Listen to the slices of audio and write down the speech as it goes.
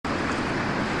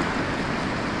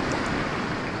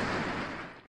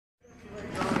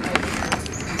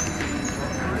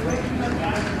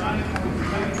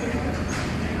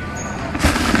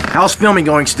How's filming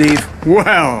going, Steve?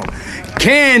 Well,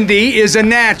 Candy is a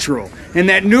natural. And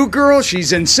that new girl,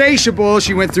 she's insatiable.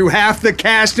 She went through half the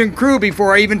cast and crew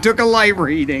before I even took a light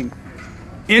reading.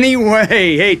 Anyway,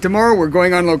 hey, tomorrow we're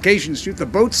going on location to shoot the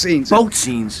boat scenes. Boat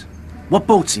scenes? What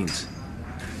boat scenes?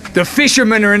 The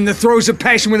fishermen are in the throes of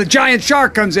passion when the giant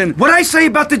shark comes in. What'd I say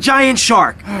about the giant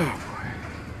shark?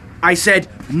 I said,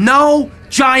 no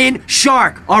giant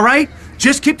shark, all right?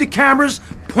 Just keep the cameras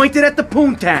pointed at the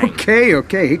poontang.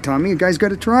 Okay. Hey, Tommy, you guys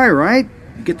gotta try, right?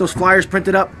 Get those flyers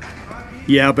printed up?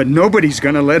 Yeah, but nobody's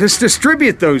gonna let us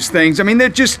distribute those things. I mean, they're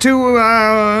just too,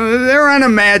 they're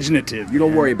unimaginative. You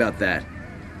don't worry about that.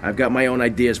 I've got my own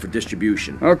ideas for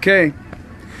distribution. Okay.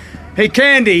 Hey,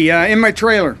 Candy, in my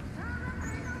trailer.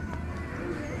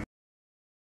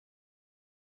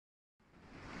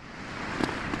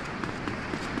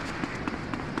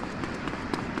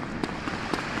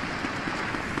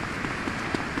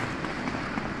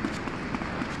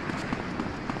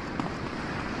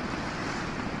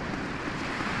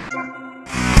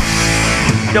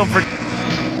 Don't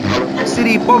forget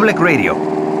City Public Radio.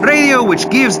 Radio which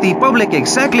gives the public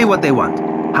exactly what they want.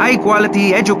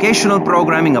 High-quality educational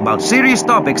programming about serious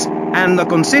topics and a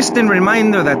consistent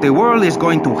reminder that the world is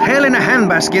going to hell in a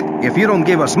handbasket if you don't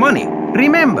give us money.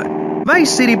 Remember,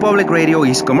 Vice City Public Radio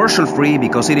is commercial-free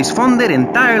because it is funded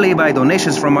entirely by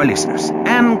donations from our listeners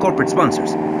and corporate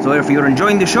sponsors. So if you're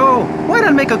enjoying the show, why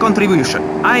not make a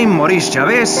contribution? I'm Maurice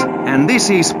Chavez, and this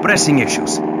is Pressing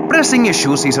Issues. Pressing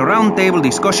Issues is a roundtable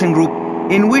discussion group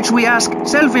in which we ask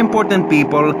self-important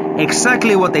people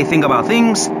exactly what they think about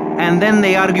things, and then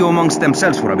they argue amongst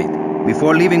themselves for a bit,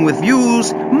 before leaving with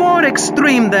views more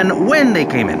extreme than when they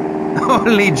came in.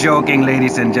 Only joking,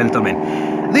 ladies and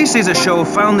gentlemen. This is a show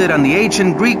founded on the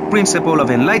ancient Greek principle of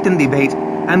enlightened debate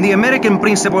and the American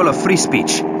principle of free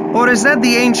speech. Or is that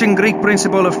the ancient Greek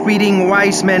principle of feeding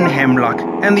wise men hemlock,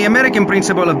 and the American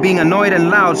principle of being annoyed and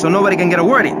loud so nobody can get a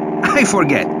word in? I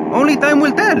forget. Only time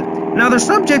will tell. Now, the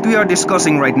subject we are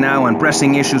discussing right now on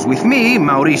Pressing Issues with me,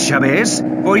 Maurice Chavez,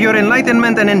 for your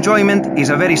enlightenment and enjoyment, is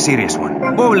a very serious one.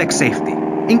 Public safety.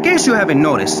 In case you haven't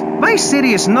noticed, Vice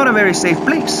City is not a very safe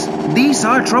place. These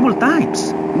are troubled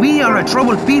times. We are a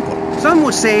troubled people. Some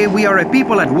would say we are a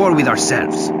people at war with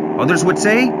ourselves. Others would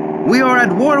say we are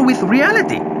at war with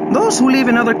reality. Those who live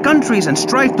in other countries and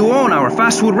strive to own our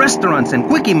fast food restaurants and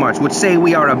quickie marts would say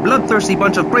we are a bloodthirsty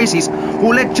bunch of crazies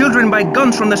who let children buy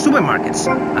guns from the supermarkets.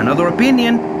 Another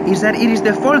opinion is that it is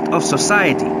the fault of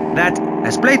society, that,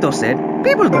 as Plato said,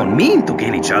 people don't mean to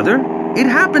kill each other. It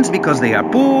happens because they are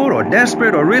poor or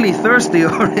desperate or really thirsty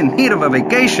or in need of a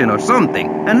vacation or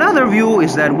something. Another view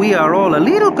is that we are all a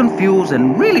little confused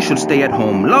and really should stay at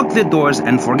home, lock the doors,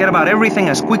 and forget about everything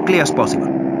as quickly as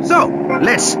possible. So,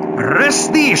 let's press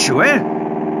the issue,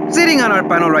 eh? Sitting on our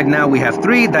panel right now, we have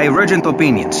three divergent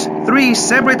opinions. Three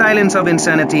separate islands of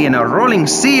insanity in a rolling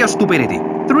sea of stupidity.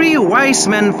 Three wise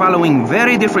men following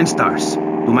very different stars.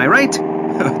 To my right,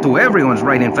 to everyone's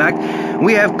right in fact,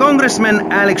 we have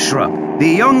Congressman Alex Shrub, the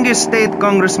youngest state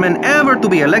congressman ever to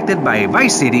be elected by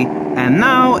Vice City, and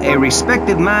now a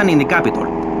respected man in the Capitol.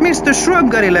 Mr.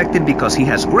 Shrub got elected because he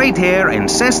has great hair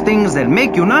and says things that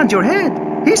make you nod your head.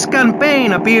 His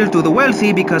campaign appealed to the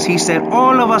wealthy because he set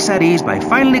all of us at ease by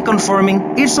finally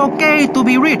confirming it's okay to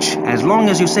be rich as long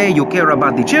as you say you care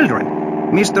about the children.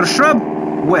 Mr. Shrub,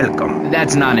 welcome.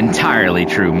 That's not entirely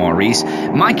true, Maurice.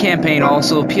 My campaign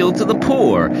also appealed to the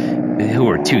poor, who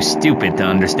are too stupid to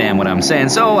understand what I'm saying,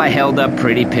 so I held up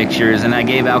pretty pictures and I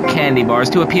gave out candy bars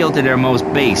to appeal to their most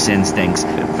base instincts.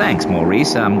 Thanks,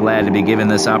 Maurice. I'm glad to be given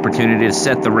this opportunity to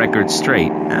set the record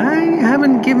straight. I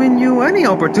haven't given you any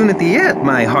opportunity yet,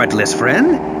 my heartless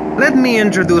friend. Let me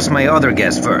introduce my other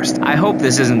guest first. I hope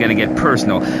this isn't going to get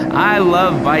personal. I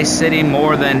love Vice City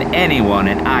more than anyone,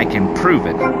 and I can prove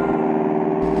it.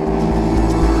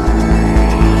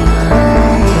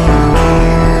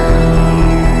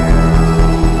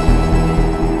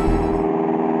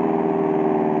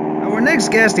 Next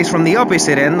guest is from the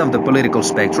opposite end of the political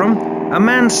spectrum. A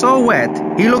man so wet,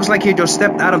 he looks like he just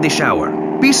stepped out of the shower.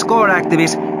 Peace Corps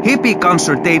activist, hippie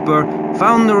concert taper,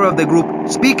 founder of the group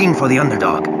Speaking for the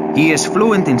Underdog. He is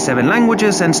fluent in 7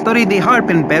 languages and studied the harp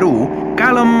in Peru,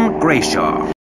 Callum Grayshaw.